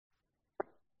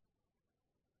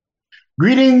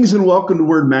Greetings and welcome to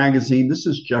Word Magazine. This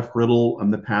is Jeff Riddle.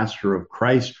 I'm the pastor of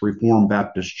Christ Reformed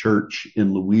Baptist Church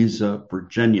in Louisa,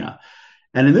 Virginia.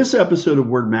 And in this episode of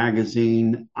Word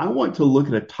Magazine, I want to look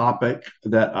at a topic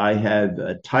that I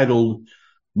had titled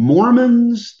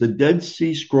Mormons, the Dead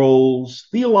Sea Scrolls,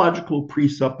 Theological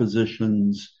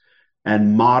Presuppositions,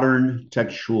 and Modern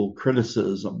Textual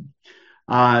Criticism.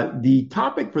 The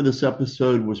topic for this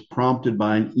episode was prompted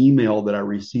by an email that I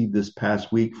received this past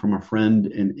week from a friend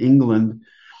in England.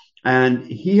 And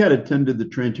he had attended the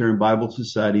Trinitarian Bible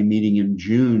Society meeting in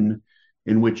June,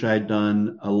 in which I had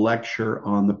done a lecture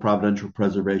on the providential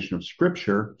preservation of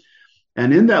Scripture.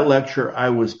 And in that lecture, I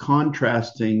was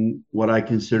contrasting what I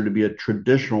consider to be a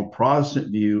traditional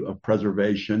Protestant view of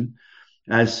preservation,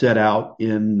 as set out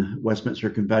in Westminster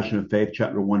Confession of Faith,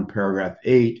 chapter 1, paragraph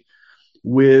 8,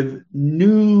 with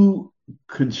new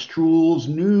construals,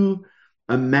 new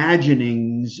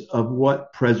imaginings of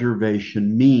what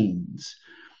preservation means.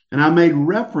 And I made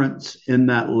reference in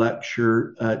that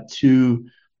lecture to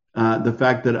the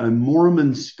fact that a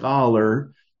Mormon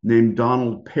scholar named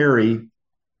Donald Perry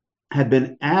had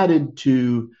been added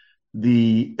to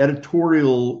the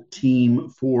editorial team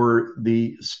for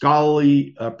the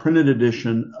scholarly printed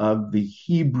edition of the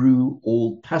Hebrew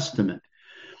Old Testament.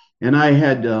 And I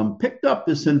had picked up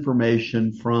this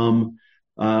information from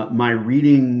my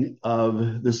reading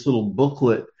of this little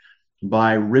booklet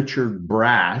by Richard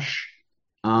Brash.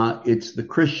 It's the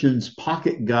Christian's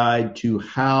Pocket Guide to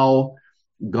How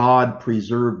God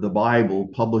Preserved the Bible,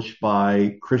 published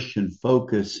by Christian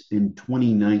Focus in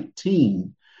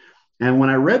 2019. And when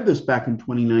I read this back in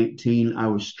 2019, I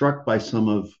was struck by some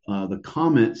of the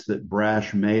comments that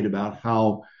Brash made about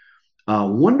how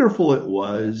wonderful it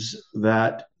was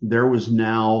that there was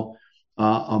now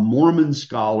a Mormon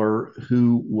scholar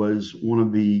who was one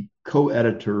of the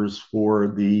co-editors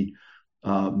for the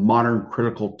modern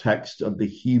critical text of the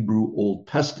Hebrew Old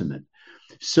Testament.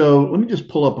 So let me just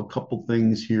pull up a couple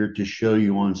things here to show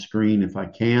you on screen if I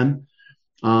can.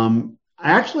 I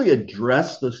actually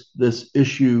addressed this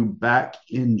issue back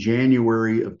in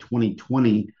January of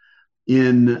 2020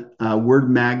 in Word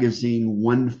Magazine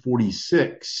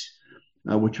 146.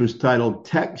 Which was titled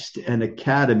Text and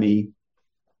Academy,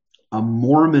 a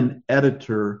Mormon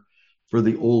Editor for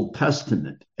the Old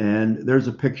Testament. And there's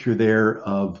a picture there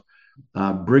of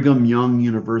Brigham Young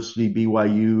University.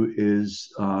 BYU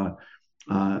is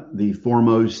the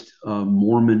foremost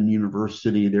Mormon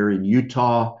university there in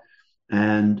Utah.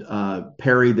 And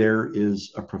Perry there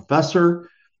is a professor,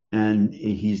 and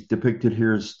he's depicted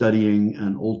here as studying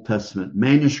an Old Testament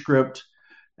manuscript.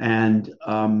 And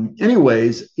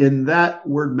anyways, in that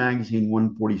Word Magazine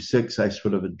 146, I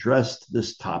sort of addressed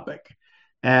this topic.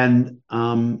 And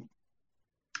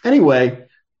anyway,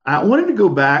 I wanted to go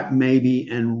back maybe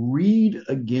and read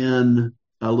again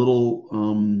a little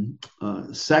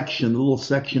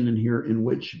section in here in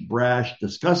which Brash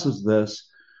discusses this.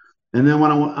 And then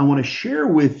I want to share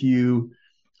with you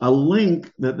a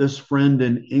link that this friend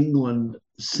in England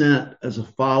sent as a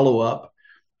follow-up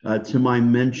to my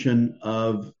mention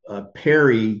of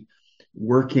Perry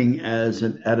working as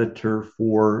an editor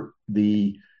for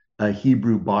the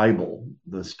Hebrew Bible,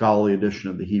 the scholarly edition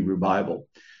of the Hebrew Bible.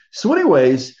 So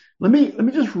anyways, let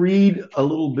me just read a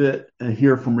little bit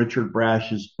here from Richard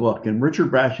Brash's book. And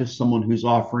Richard Brash is someone who's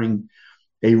offering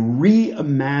a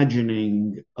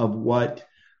reimagining of what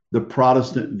the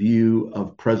Protestant view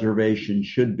of preservation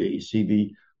should be.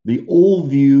 See, the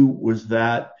old view was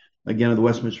that, again, of the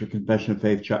Westminster Confession of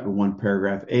Faith, chapter 1,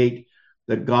 paragraph 8,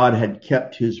 that God had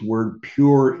kept his word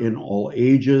pure in all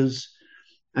ages.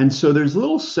 And so there's a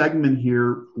little segment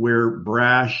here where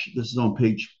Brash, this is on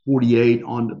page 48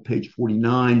 on to page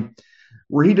 49,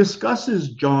 where he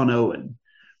discusses John Owen.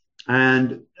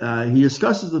 And he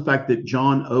discusses the fact that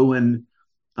John Owen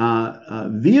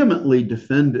vehemently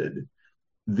defended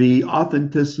the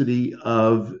authenticity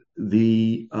of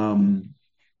the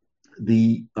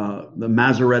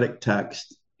Masoretic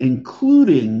text,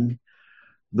 including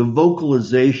the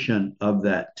vocalization of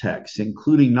that text,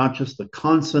 including not just the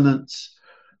consonants,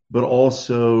 but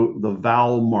also the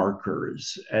vowel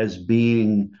markers as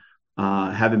being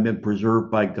having been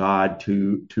preserved by God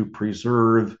to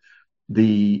preserve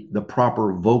the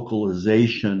proper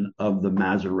vocalization of the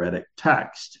Masoretic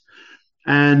text.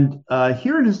 And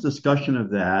here in his discussion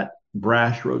of that,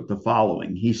 Brash wrote the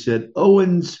following. He said,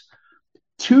 Owen's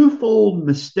twofold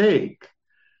mistake,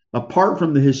 apart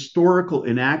from the historical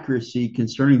inaccuracy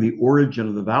concerning the origin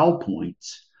of the vowel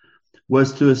points,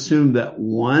 was to assume that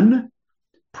one,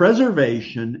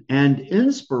 preservation and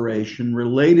inspiration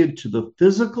related to the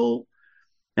physical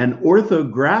and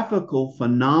orthographical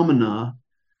phenomena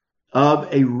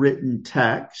of a written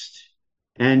text,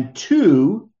 And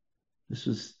two, this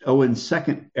is Owen's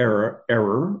second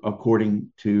error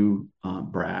according to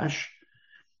Brash,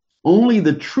 only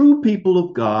the true people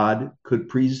of God could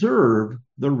preserve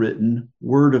the written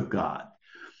word of God.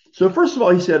 So first of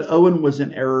all, he said Owen was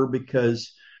in error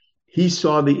because he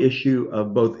saw the issue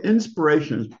of both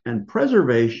inspiration and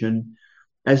preservation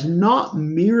as not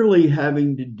merely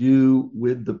having to do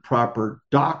with the proper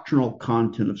doctrinal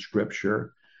content of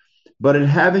Scripture, but it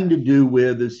having to do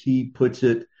with, as he puts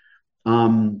it,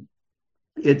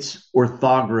 its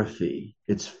orthography,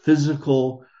 its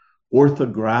physical,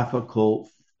 orthographical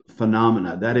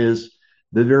phenomena. That is,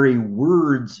 the very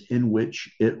words in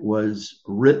which it was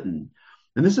written.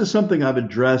 And this is something I've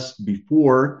addressed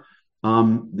before.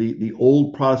 The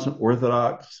old Protestant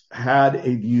Orthodox had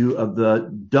a view of the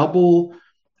double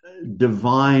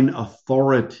divine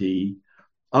authority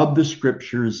of the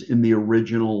scriptures in the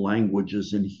original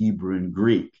languages in Hebrew and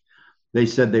Greek. They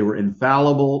said they were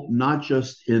infallible, not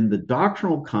just in the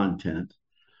doctrinal content,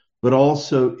 but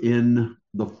also in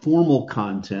the formal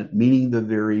content, meaning the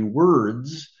very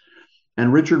words.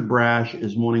 And Richard Brash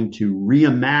is wanting to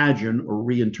reimagine or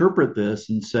reinterpret this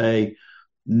and say,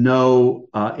 no,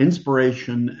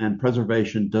 inspiration and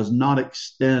preservation does not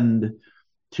extend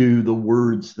to the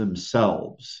words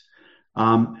themselves.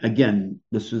 Again,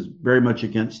 this is very much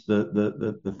against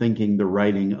the thinking, the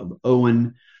writing of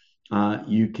Owen.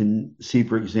 You can see,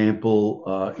 for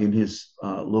example, in his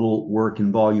little work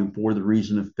in Volume 4, The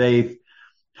Reason of Faith,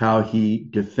 how he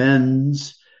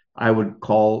defends, I would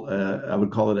call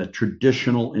it a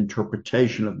traditional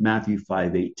interpretation of Matthew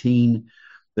 5:18,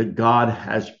 that God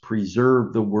has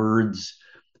preserved the words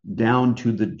down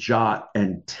to the jot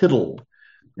and tittle.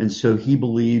 And so he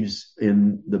believes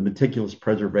in the meticulous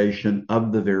preservation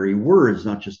of the very words,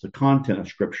 not just the content of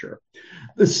Scripture.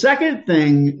 The second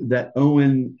thing that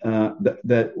Owen,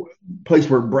 that place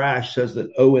where Brash says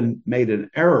that Owen made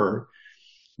an error,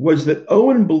 was that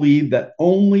Owen believed that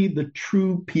only the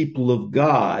true people of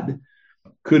God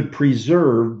could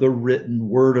preserve the written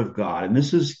word of God. And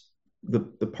this is the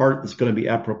part that's going to be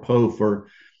apropos for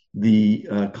the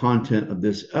content of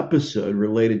this episode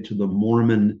related to the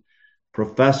Mormon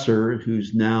professor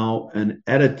who's now an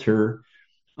editor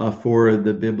for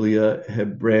the Biblia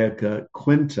Hebraica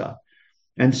Quinta.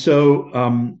 And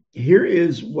so here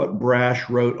is what Brash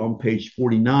wrote on page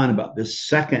 49 about this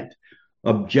second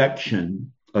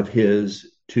objection of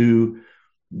his to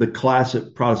the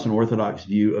classic Protestant Orthodox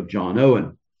view of John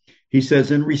Owen. He says,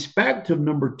 in respect of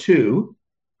number two,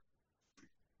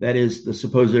 that is the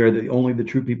supposed error that only the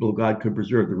true people of God could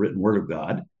preserve the written word of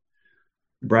God,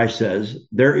 Brash says,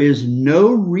 there is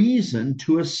no reason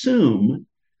to assume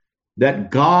that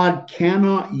God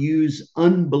cannot use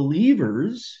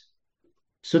unbelievers,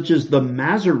 such as the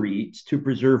Masoretes, to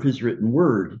preserve his written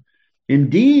word.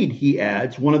 Indeed, he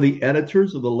adds, one of the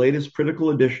editors of the latest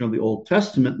critical edition of the Old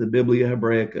Testament, the Biblia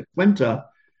Hebraica Quinta,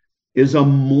 is a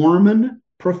Mormon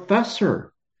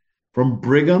professor from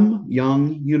Brigham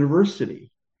Young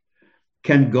University.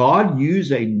 Can God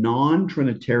use a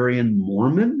non-Trinitarian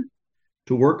Mormon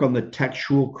to work on the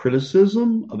textual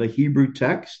criticism of a Hebrew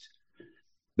text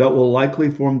that will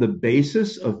likely form the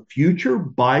basis of future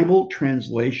Bible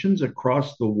translations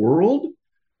across the world?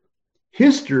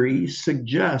 History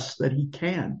suggests that he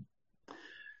can.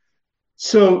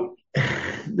 So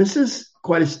this is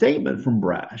quite a statement from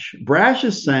Brash. Brash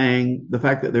is saying the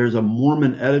fact that there's a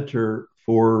Mormon editor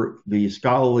for the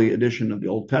scholarly edition of the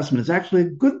Old Testament is actually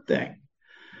a good thing.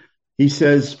 He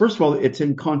says, first of all, it's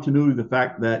in continuity with the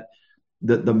fact that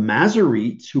the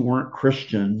Masoretes, who weren't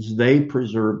Christians, they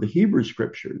preserved the Hebrew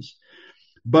scriptures.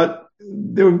 But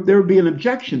there would be an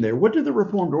objection there. What did the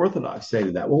Reformed Orthodox say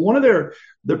to that? Well, one of their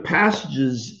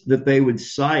passages that they would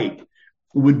cite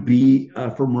would be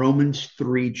from Romans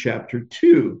 3, chapter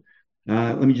 2.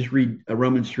 Let me just read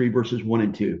Romans 3, verses 1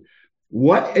 and 2.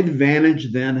 What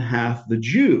advantage then hath the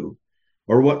Jew?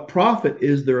 Or what profit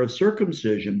is there of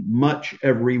circumcision? Much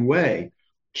every way.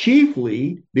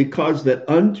 Chiefly because that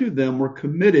unto them were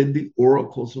committed the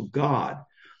oracles of God.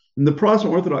 And the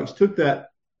Protestant Orthodox took that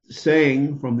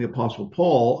saying from the Apostle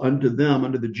Paul, unto them,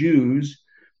 unto the Jews,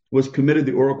 was committed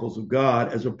the oracles of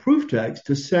God, as a proof text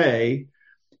to say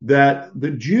that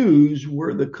the Jews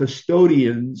were the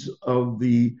custodians of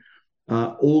the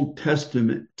Old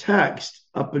Testament text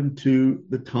up into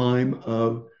the time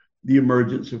of the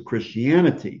emergence of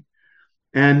Christianity.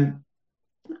 And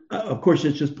of course,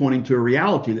 it's just pointing to a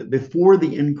reality that before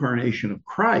the incarnation of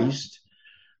Christ,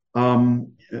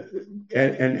 and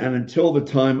until the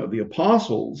time of the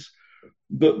apostles,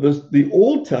 the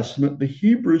Old Testament, the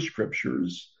Hebrew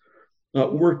scriptures,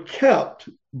 were kept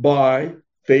by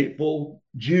faithful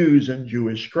Jews and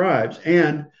Jewish scribes.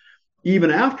 And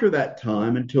even after that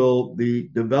time, until the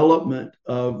development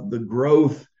of the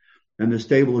growth and the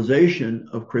stabilization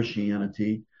of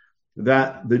Christianity,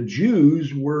 that the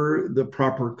Jews were the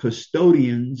proper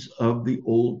custodians of the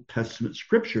Old Testament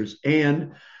scriptures.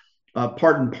 And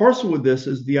part and parcel with this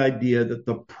is the idea that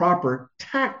the proper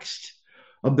text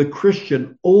of the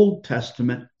Christian Old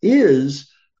Testament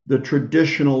is the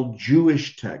traditional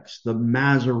Jewish text, the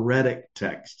Masoretic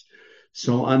text.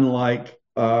 So unlike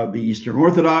the Eastern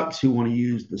Orthodox, who want to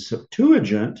use the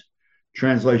Septuagint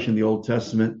translation of the Old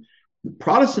Testament, the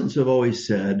Protestants have always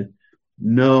said,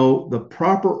 no, the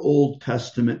proper Old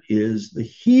Testament is the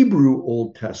Hebrew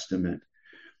Old Testament.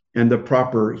 And the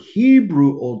proper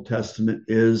Hebrew Old Testament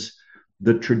is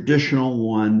the traditional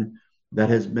one that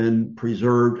has been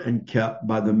preserved and kept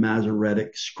by the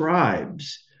Masoretic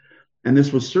scribes. And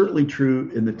this was certainly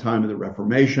true in the time of the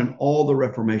Reformation. All the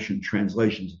Reformation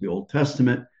translations of the Old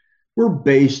Testament were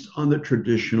based on the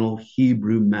traditional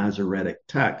Hebrew Masoretic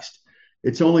text.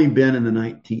 It's only been in the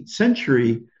 19th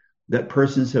century that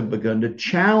persons have begun to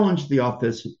challenge the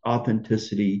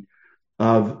authenticity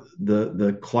of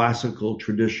the classical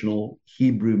traditional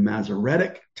Hebrew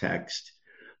Masoretic text.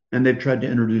 And they've tried to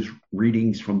introduce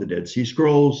readings from the Dead Sea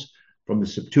Scrolls, from the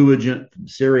Septuagint, from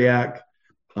Syriac,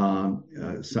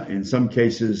 in some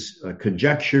cases,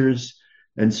 conjectures,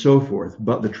 and so forth.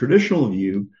 But the traditional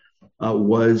view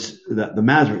was that the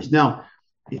Masoretes. Now,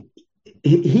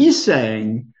 he's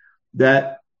saying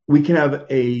that we can have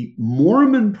a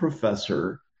Mormon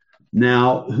professor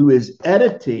now who is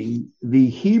editing the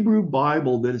Hebrew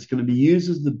Bible that is going to be used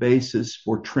as the basis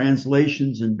for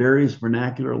translations in various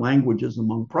vernacular languages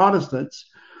among Protestants.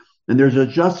 And there's a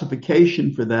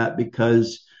justification for that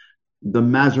because the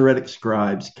Masoretic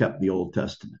scribes kept the Old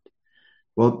Testament.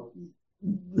 Well,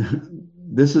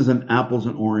 this is an apples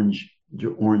and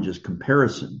oranges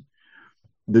comparison.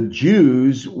 The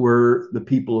Jews were the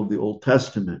people of the Old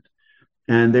Testament,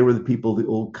 and they were the people of the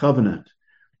Old Covenant.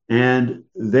 And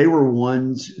they were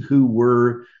ones who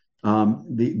were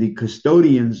the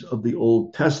custodians of the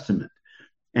Old Testament.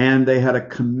 And they had a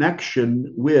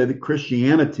connection with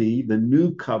Christianity. The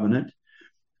New Covenant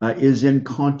is in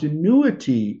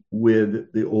continuity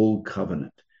with the Old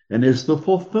Covenant and is the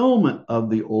fulfillment of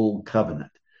the Old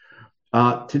Covenant.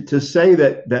 To say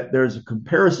that there's a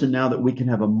comparison now that we can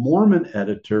have a Mormon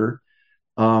editor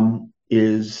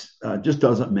is just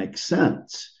doesn't make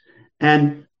sense.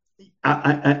 And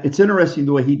it's interesting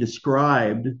the way he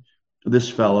described this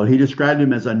fellow. He described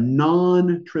him as a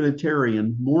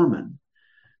non-Trinitarian Mormon.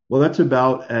 Well, that's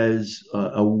about as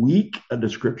a weak a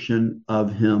description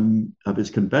of him, of his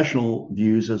confessional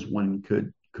views as one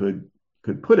could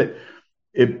put it.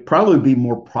 It'd probably be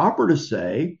more proper to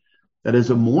say that as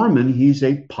a Mormon, he's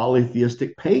a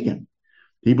polytheistic pagan.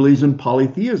 He believes in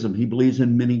polytheism. He believes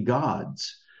in many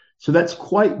gods. So that's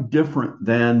quite different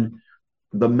than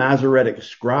the Masoretic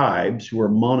scribes, who are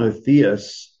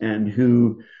monotheists and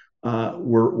who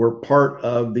were part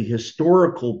of the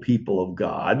historical people of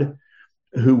God,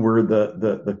 who were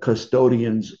the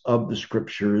custodians of the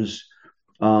scriptures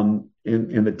in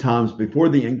the times before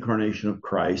the incarnation of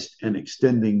Christ and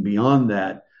extending beyond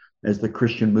that as the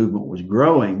Christian movement was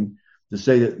growing, to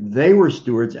say that they were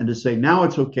stewards and to say now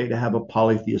it's okay to have a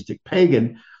polytheistic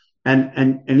pagan.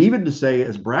 And even to say,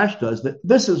 as Brash does, that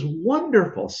this is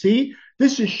wonderful. See,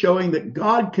 this is showing that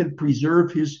God can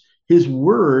preserve his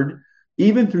word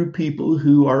even through people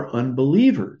who are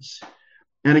unbelievers.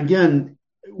 And again,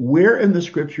 where in the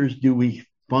scriptures do we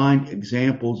find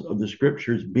examples of the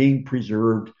scriptures being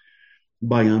preserved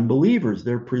by unbelievers?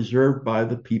 They're preserved by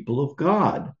the people of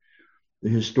God, the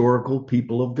historical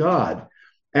people of God.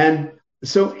 And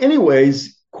so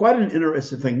anyways, quite an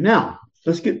interesting thing. Now,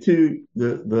 let's get to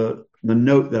the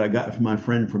note that I got from my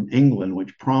friend from England,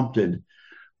 which prompted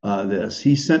this.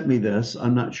 He sent me this.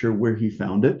 I'm not sure where he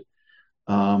found it,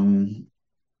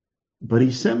 but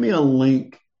he sent me a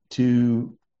link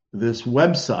to this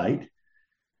website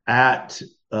at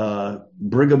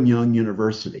Brigham Young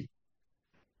University.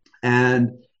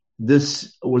 And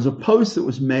this was a post that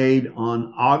was made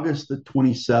on August the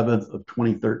 27th of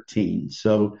 2013.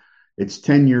 So it's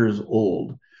 10 years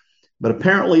old. But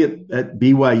apparently at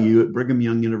BYU, at Brigham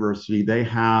Young University, they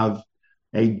have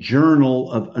a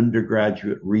journal of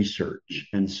undergraduate research.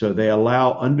 And so they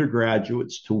allow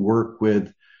undergraduates to work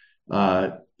with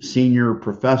senior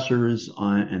professors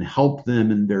and help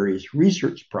them in various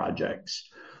research projects.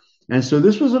 And so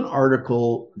this was an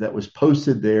article that was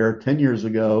posted there 10 years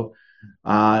ago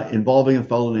involving a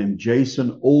fellow named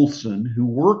Jason Olson, who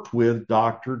worked with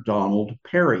Dr. Donald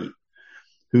Perry,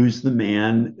 who's the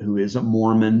man who is a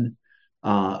Mormon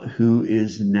who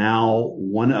is now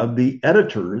one of the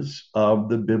editors of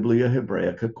the Biblia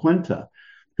Hebraica Quenta,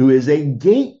 who is a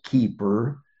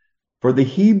gatekeeper for the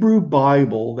Hebrew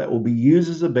Bible that will be used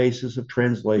as a basis of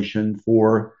translation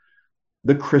for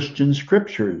the Christian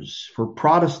scriptures, for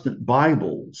Protestant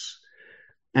Bibles.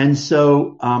 And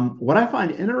so what I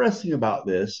find interesting about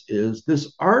this is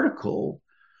this article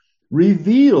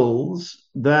reveals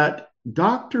that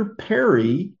Dr.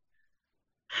 Perry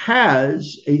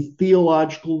has a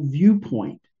theological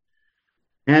viewpoint.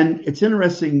 And it's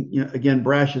interesting, again,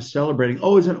 Brash is celebrating,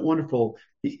 oh, isn't it wonderful?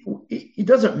 It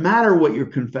doesn't matter what your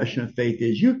confession of faith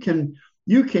is. You can,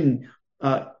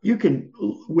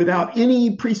 without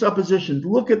any presuppositions,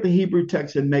 look at the Hebrew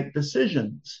text and make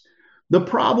decisions. The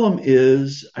problem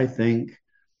is, I think,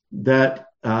 that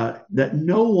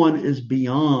no one is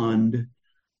beyond,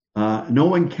 no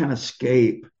one can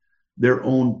escape their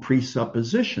own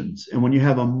presuppositions. And when you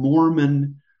have a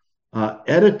Mormon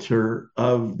editor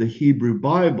of the Hebrew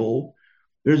Bible,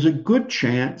 there's a good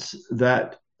chance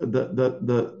that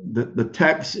the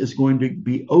text is going to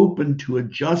be open to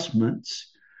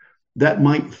adjustments that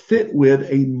might fit with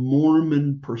a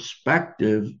Mormon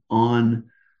perspective on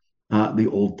the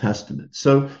Old Testament.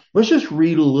 So let's just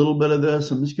read a little bit of this.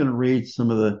 I'm just going to read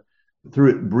through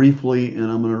it briefly,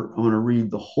 and I'm going to read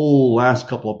the whole last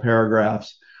couple of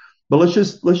paragraphs. But let's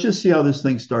just see how this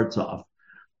thing starts off.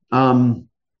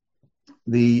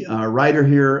 The writer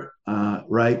here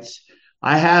writes,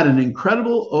 I had an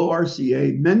incredible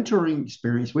ORCA mentoring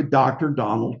experience with Dr.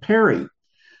 Donald Perry.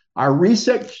 Our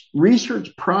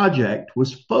research project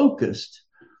was focused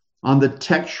on the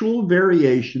textual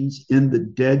variations in the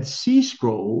Dead Sea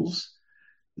Scrolls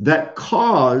that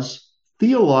cause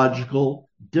theological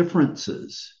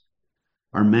differences.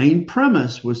 Our main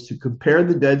premise was to compare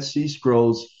the Dead Sea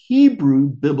Scrolls Hebrew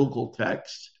biblical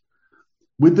text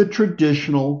with the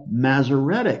traditional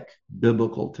Masoretic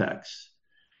biblical text.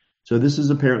 So this is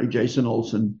apparently Jason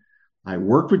Olson. I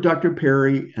worked with Dr.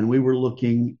 Perry, and we were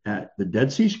looking at the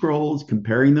Dead Sea Scrolls,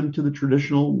 comparing them to the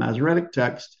traditional Masoretic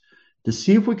text to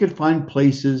see if we could find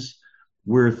places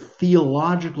where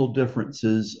theological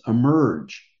differences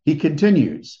emerge. He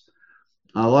continues.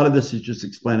 A lot of this is just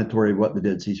explanatory of what the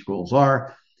Dead Sea Scrolls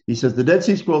are. He says the Dead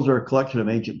Sea Scrolls are a collection of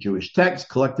ancient Jewish texts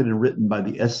collected and written by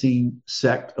the Essene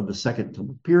sect of the Second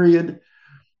Temple period.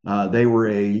 They were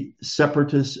a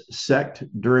separatist sect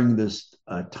during this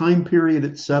time period,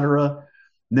 etc.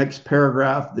 Next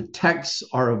paragraph, the texts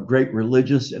are of great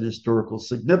religious and historical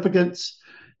significance,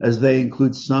 as they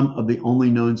include some of the only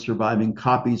known surviving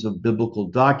copies of biblical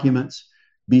documents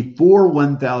before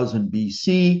 1000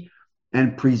 BC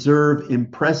and preserve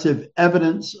impressive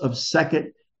evidence of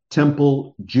Second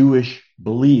Temple Jewish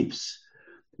beliefs.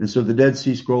 And so the Dead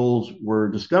Sea Scrolls were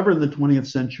discovered in the 20th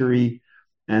century.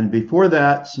 And before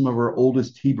that, some of our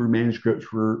oldest Hebrew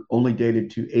manuscripts were only dated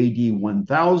to AD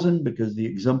 1000 because the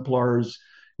exemplars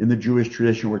in the Jewish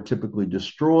tradition were typically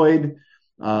destroyed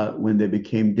when they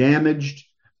became damaged.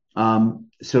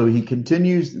 So he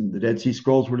continues, and the Dead Sea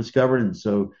Scrolls were discovered. And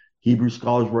so Hebrew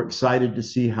scholars were excited to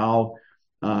see how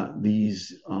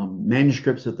these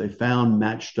manuscripts that they found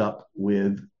matched up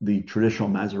with the traditional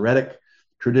Masoretic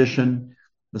tradition.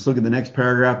 Let's look at the next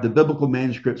paragraph. The biblical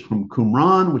manuscripts from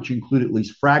Qumran, which include at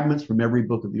least fragments from every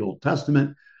book of the Old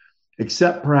Testament,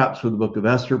 except perhaps for the book of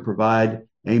Esther, provide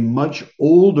a much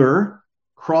older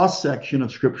cross-section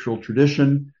of scriptural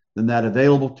tradition than that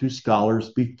available to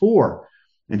scholars before.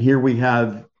 And here we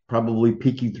have, probably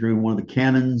peeking through one of the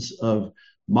canons of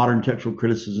modern textual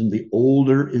criticism, the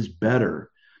older is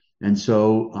better. And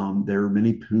so there are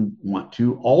many who want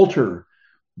to alter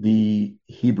the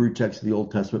Hebrew text of the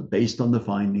Old Testament based on the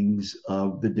findings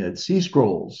of the Dead Sea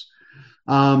Scrolls.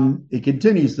 It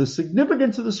continues, the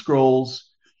significance of the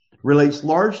scrolls relates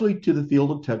largely to the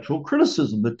field of textual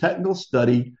criticism, the technical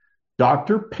study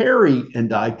Dr. Perry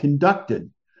and I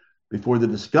conducted. Before the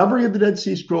discovery of the Dead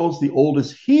Sea Scrolls, the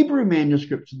oldest Hebrew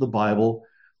manuscripts of the Bible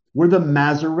were the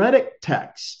Masoretic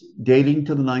texts dating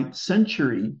to the 9th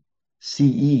century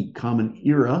CE, Common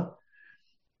Era.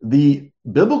 The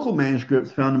biblical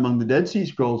manuscripts found among the Dead Sea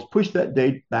Scrolls push that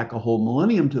date back a whole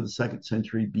millennium to the 2nd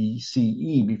century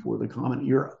BCE, before the Common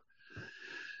Era.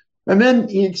 And then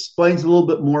he explains a little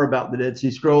bit more about the Dead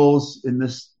Sea Scrolls in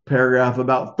this paragraph.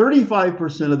 About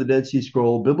 35% of the Dead Sea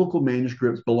Scroll biblical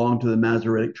manuscripts belong to the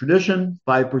Masoretic tradition,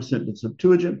 5% to the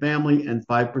Septuagint family, and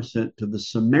 5% to the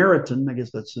Samaritan, I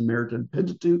guess that's Samaritan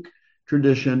Pentateuch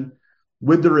tradition,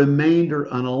 with the remainder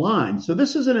unaligned. So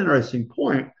this is an interesting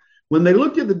point. When they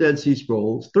looked at the Dead Sea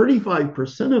Scrolls,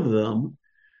 35% of them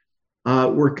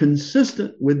were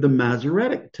consistent with the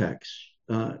Masoretic text.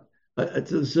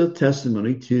 It's a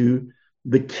testimony to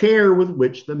the care with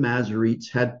which the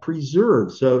Masoretes had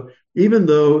preserved. So even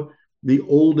though the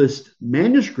oldest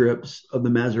manuscripts of the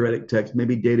Masoretic text may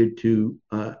be dated to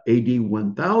AD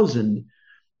 1000,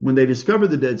 when they discovered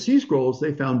the Dead Sea Scrolls,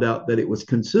 they found out that it was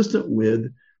consistent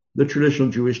with the traditional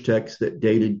Jewish text that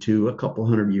dated to a couple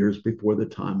hundred years before the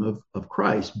time of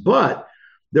Christ. But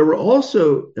there were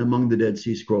also among the Dead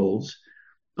Sea Scrolls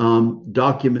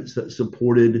documents that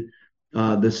supported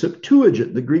the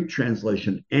Septuagint, the Greek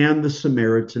translation, and the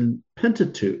Samaritan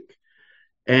Pentateuch.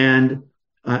 And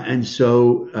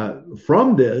so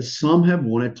from this, some have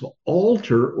wanted to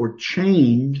alter or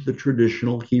change the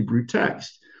traditional Hebrew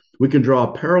text. We can draw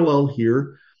a parallel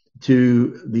here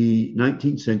to the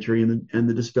 19th century and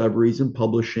the discoveries and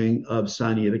publishing of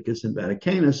Sinaiticus and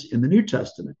Vaticanus in the New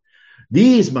Testament.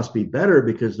 These must be better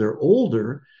because they're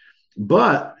older,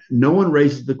 but no one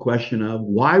raises the question of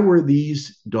why were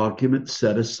these documents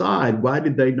set aside? Why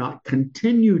did they not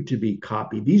continue to be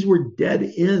copied? These were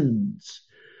dead ends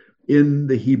in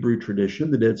the Hebrew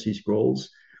tradition, the Dead Sea Scrolls,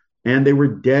 and they were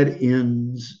dead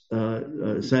ends,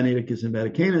 Sinaiticus and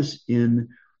Vaticanus, in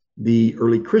the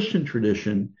early Christian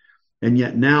tradition. And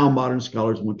yet now modern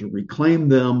scholars want to reclaim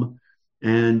them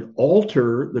and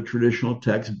alter the traditional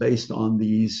text based on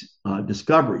these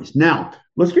discoveries. Now,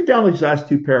 let's get down to these last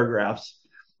two paragraphs,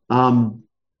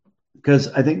 because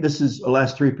I think this is the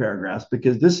last three paragraphs,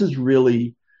 because this is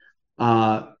really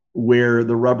where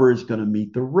the rubber is going to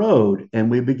meet the road. And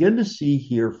we begin to see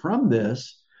here from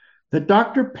this that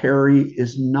Dr. Perry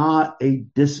is not a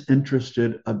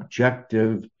disinterested,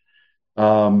 objective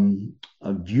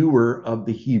a viewer of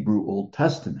the Hebrew Old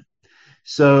Testament.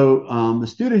 So the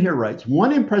student here writes,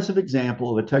 one impressive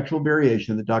example of a textual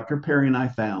variation that Dr. Perry and I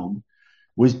found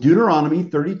was Deuteronomy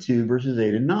 32, verses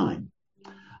 8 and 9.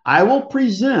 I will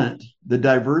present the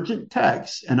divergent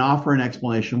texts and offer an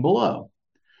explanation below.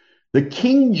 The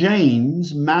King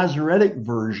James Masoretic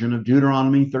version of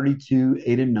Deuteronomy 32,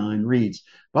 8 and 9 reads,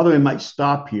 by the way, I might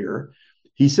stop here.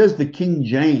 He says the King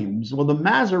James. Well, the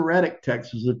Masoretic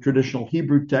text was the traditional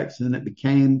Hebrew text, and then it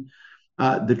became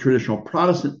the traditional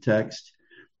Protestant text.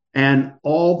 And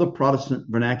all the Protestant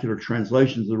vernacular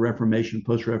translations of the Reformation,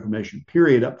 post-Reformation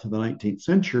period up to the 19th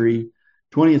century,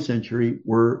 20th century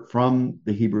were from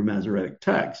the Hebrew Masoretic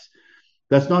text.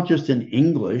 That's not just in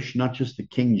English, not just the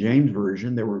King James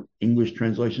Version. There were English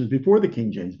translations before the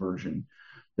King James Version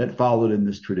that followed in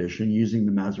this tradition using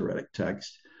the Masoretic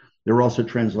text. There were also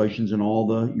translations in all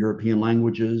the European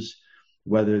languages,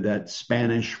 whether that's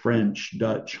Spanish, French,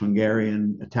 Dutch,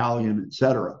 Hungarian, Italian,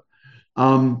 etc.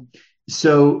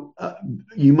 So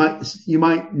you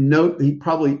might note he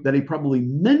probably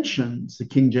mentions the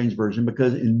King James Version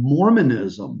because in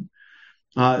Mormonism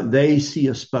they see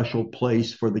a special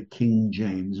place for the King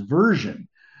James Version.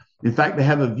 In fact, they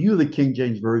have a view of the King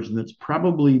James Version that's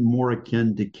probably more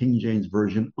akin to King James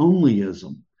Version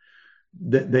onlyism.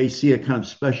 That they see a kind of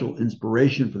special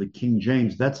inspiration for the King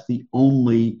James. That's the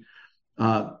only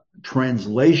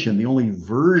translation, the only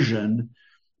version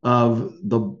of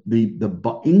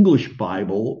the English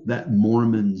Bible that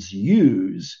Mormons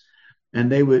use, and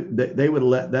they would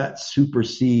let that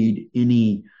supersede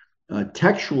any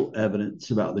textual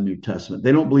evidence about the New Testament.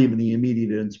 They don't believe in the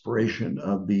immediate inspiration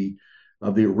of the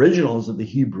originals of the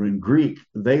Hebrew and Greek.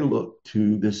 They look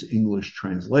to this English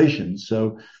translation.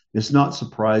 So it's not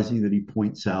surprising that he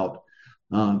points out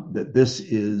that this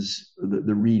is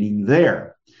the reading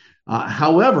there.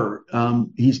 However,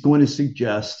 he's going to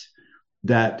suggest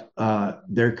that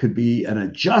there could be an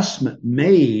adjustment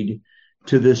made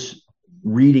to this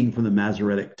reading from the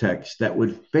Masoretic text that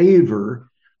would favor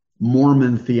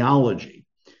Mormon theology.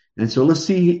 And so let's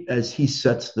see as he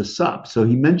sets this up. So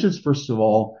he mentions, first of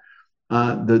all,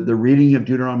 the reading of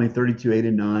Deuteronomy 32, 8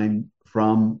 and 9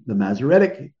 from the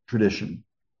Masoretic tradition.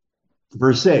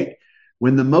 Verse 8,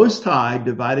 when the Most High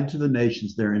divided to the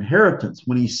nations their inheritance,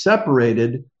 when he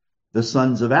separated the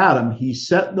sons of Adam, he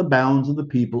set the bounds of the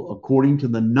people according to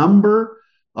the number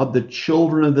of the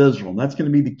children of Israel. And that's going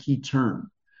to be the key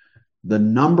term. The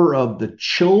number of the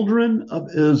children of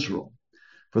Israel.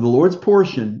 For the Lord's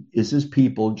portion is his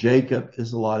people. Jacob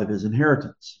is the lot of his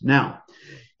inheritance. Now,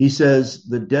 he says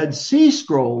the Dead Sea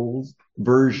Scrolls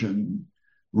version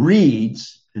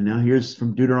reads, and now here's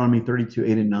from Deuteronomy 32,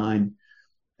 8 and 9,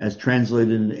 as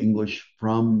translated into English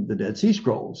from the Dead Sea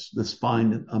Scrolls, this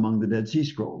find among the Dead Sea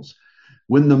Scrolls.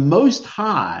 When the Most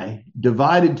High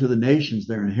divided to the nations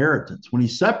their inheritance, when he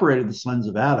separated the sons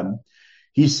of Adam,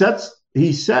 he set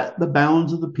the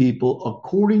bounds of the people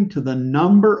according to the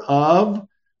number of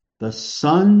the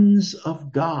sons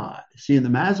of God. See, in the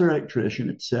Masoretic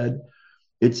tradition, it said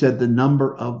the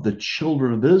number of the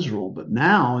children of Israel. But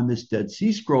now in this Dead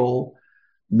Sea Scroll,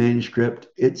 manuscript,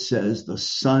 it says the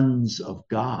sons of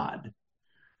God.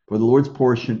 For the Lord's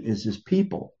portion is his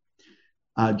people.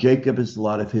 Jacob is a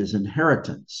lot of his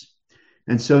inheritance.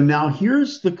 And so now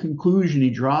here's the conclusion he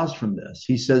draws from this.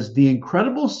 He says the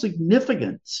incredible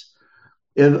significance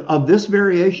of this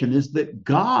variation is that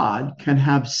God can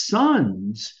have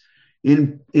sons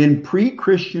in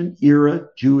pre-Christian era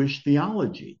Jewish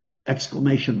theology,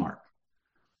 exclamation mark.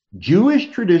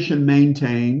 Jewish tradition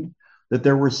maintained that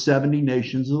there were 70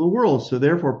 nations of the world. So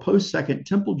therefore, post-Second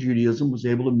Temple Judaism was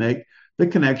able to make the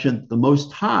connection, the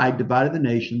Most High divided the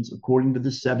nations according to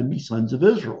the 70 sons of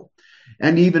Israel.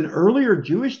 And even earlier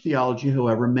Jewish theology,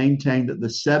 however, maintained that the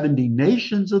 70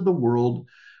 nations of the world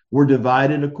were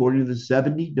divided according to the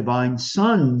 70 divine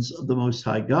sons of the Most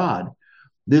High God.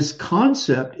 This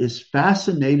concept is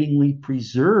fascinatingly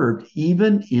preserved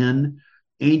even in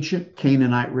ancient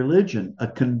Canaanite religion. A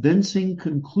convincing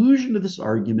conclusion to this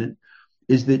argument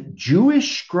is that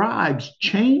Jewish scribes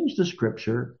changed the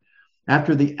scripture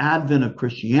after the advent of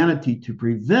Christianity to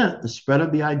prevent the spread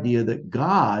of the idea that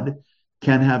God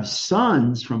can have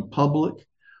sons from public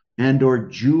and or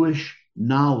Jewish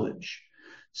knowledge.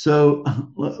 So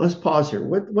let's pause here.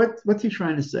 What's he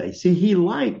trying to say? See, he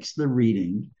likes the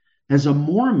reading. As a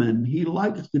Mormon, he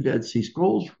likes the Dead Sea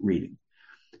Scrolls reading.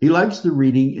 He likes the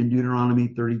reading in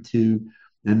Deuteronomy 32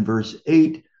 and verse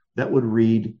 8 that would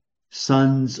read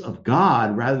sons of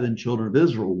God rather than children of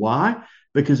Israel. Why?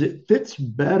 Because it fits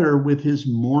better with his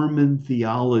Mormon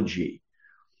theology.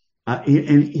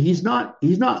 And he's not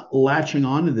latching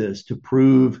onto this to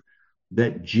prove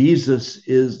that Jesus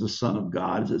is the Son of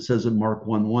God, as it says in Mark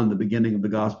 1:1, the beginning of the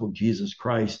gospel of Jesus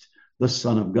Christ, the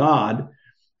Son of God,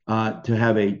 to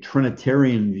have a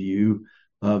Trinitarian view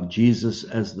of Jesus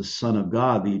as the Son of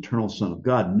God, the eternal Son of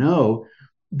God. No,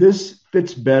 this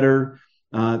fits better.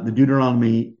 The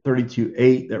Deuteronomy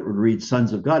 32:8 that would read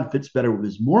sons of God fits better with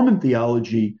his Mormon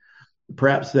theology.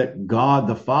 Perhaps that God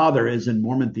the Father, as in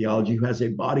Mormon theology, who has a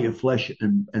body of flesh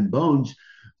and bones,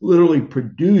 literally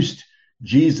produced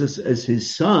Jesus as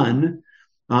his son,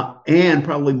 and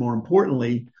probably more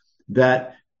importantly,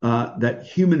 that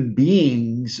human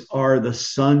beings are the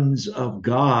sons of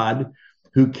God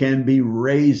who can be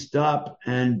raised up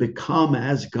and become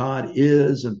as God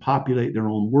is and populate their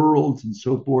own worlds and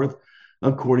so forth,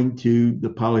 according to the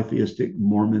polytheistic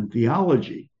Mormon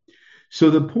theology. So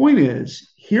the point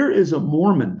is, here is a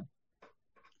Mormon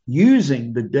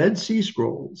using the Dead Sea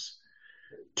Scrolls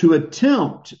to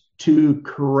attempt to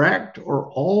correct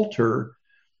or alter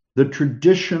the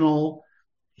traditional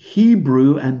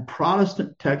Hebrew and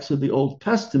Protestant texts of the Old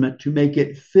Testament to make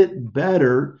it fit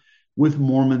better with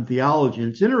Mormon theology.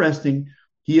 And it's interesting,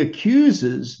 he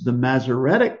accuses the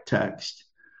Masoretic text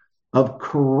of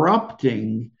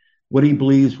corrupting what he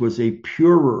believes was a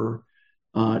purer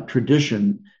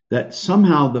tradition, that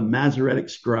somehow the Masoretic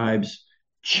scribes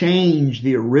changed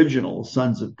the original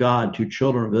sons of God to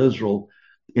children of Israel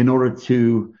in order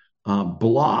to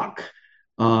block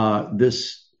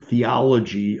this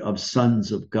theology of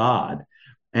sons of God.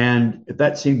 And if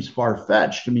that seems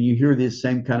far-fetched, I mean, you hear this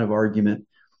same kind of argument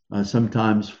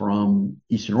sometimes from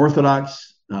Eastern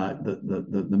Orthodox.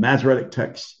 The Masoretic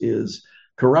text is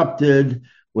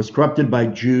was corrupted by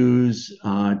Jews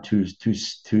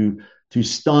to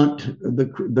stunt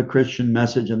the Christian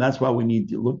message. And that's why we need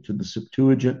to look to the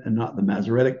Septuagint and not the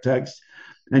Masoretic text.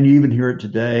 And you even hear it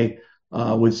today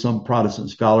with some Protestant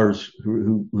scholars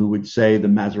who would say the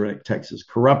Masoretic text is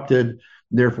corrupted.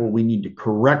 Therefore, we need to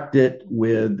correct it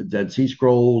with the Dead Sea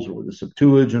Scrolls or with the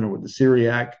Septuagint or with the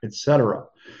Syriac, etc.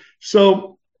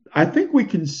 So I think we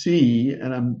can see,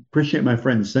 and I appreciate my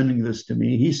friend sending this to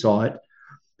me, he saw it,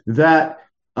 that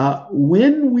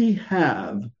when we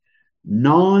have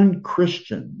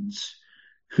non-Christians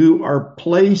who are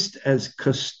placed as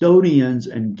custodians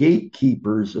and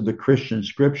gatekeepers of the Christian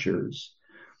scriptures,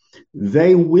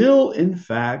 they will, in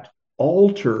fact,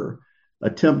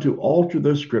 attempt to alter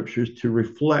those scriptures to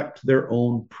reflect their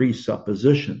own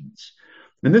presuppositions.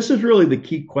 And this is really the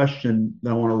key question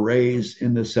that I want to raise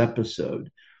in this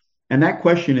episode. And that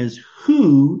question is,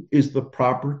 who is the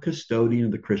proper custodian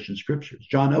of the Christian scriptures?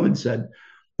 John Owen said,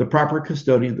 the proper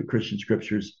custodian of the Christian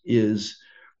scriptures is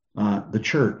the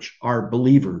church, our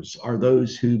believers, are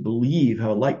those who believe, have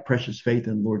a like precious faith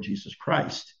in Lord Jesus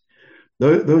Christ.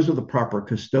 Those are the proper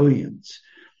custodians.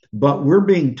 But we're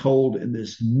being told in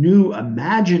this new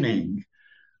imagining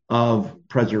of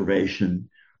preservation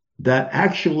that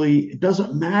actually it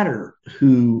doesn't matter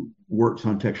who works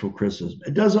on textual criticism.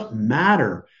 It doesn't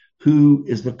matter who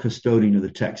is the custodian of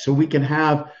the text. So we can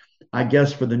have, I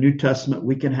guess, for the New Testament,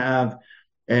 we can have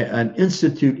an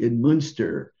institute in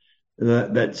Munster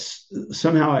that's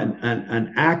somehow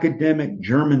an academic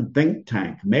German think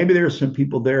tank. Maybe there are some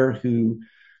people there who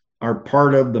are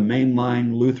part of the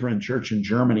mainline Lutheran Church in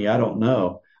Germany. I don't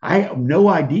know. I have no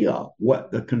idea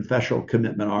what the confessional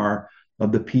commitment are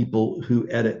of the people who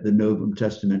edit the Novum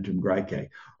Testamentum Graece.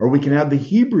 Or we can have the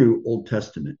Hebrew Old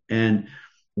Testament, and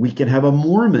we can have a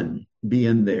Mormon be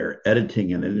in there editing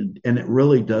it, and it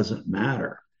really doesn't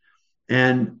matter.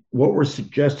 And what we're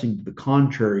suggesting to the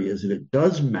contrary is that it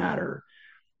does matter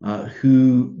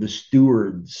who the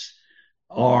stewards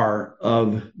are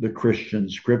of the Christian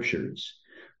scriptures.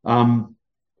 The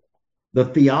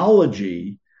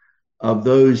theology of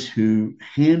those who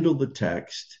handle the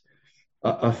text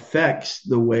affects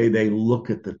the way they look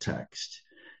at the text.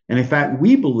 And in fact,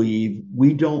 we believe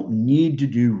we don't need to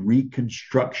do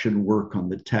reconstruction work on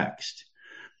the text.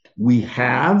 We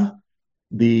have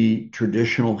the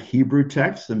traditional Hebrew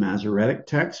text, the Masoretic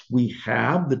text. We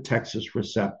have the Textus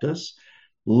Receptus.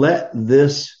 Let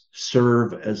this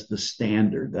serve as the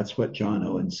standard. That's what John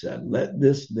Owen said. Let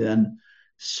this then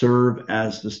serve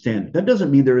as the standard. That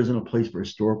doesn't mean there isn't a place for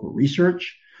historical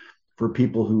research, for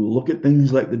people who look at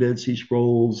things like the Dead Sea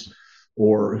Scrolls,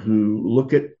 or who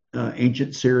look at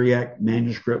ancient Syriac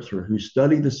manuscripts, or who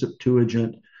study the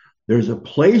Septuagint. There's a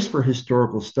place for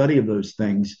historical study of those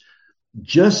things.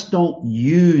 Just don't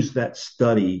use that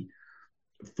study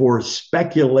for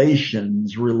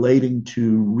speculations relating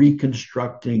to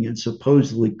reconstructing and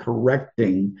supposedly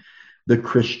correcting the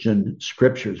Christian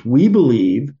scriptures. We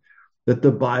believe that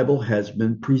the Bible has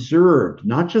been preserved,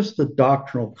 not just the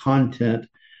doctrinal content,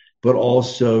 but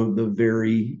also the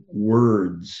very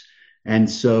words. And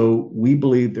so we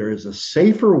believe there is a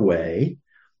safer way,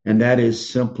 and that is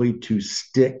simply to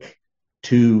stick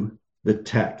to the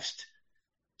text.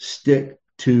 Stick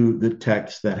to the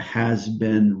text that has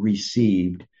been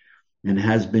received and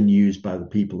has been used by the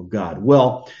people of God.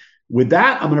 Well, with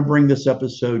that, I'm going to bring this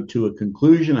episode to a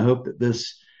conclusion. I hope that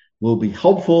this will be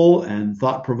helpful and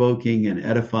thought-provoking and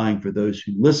edifying for those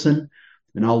who listen.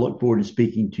 And I'll look forward to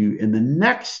speaking to you in the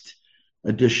next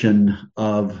edition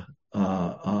of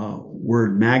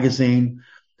Word Magazine.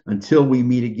 Until we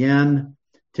meet again,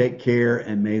 take care,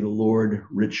 and may the Lord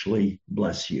richly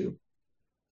bless you.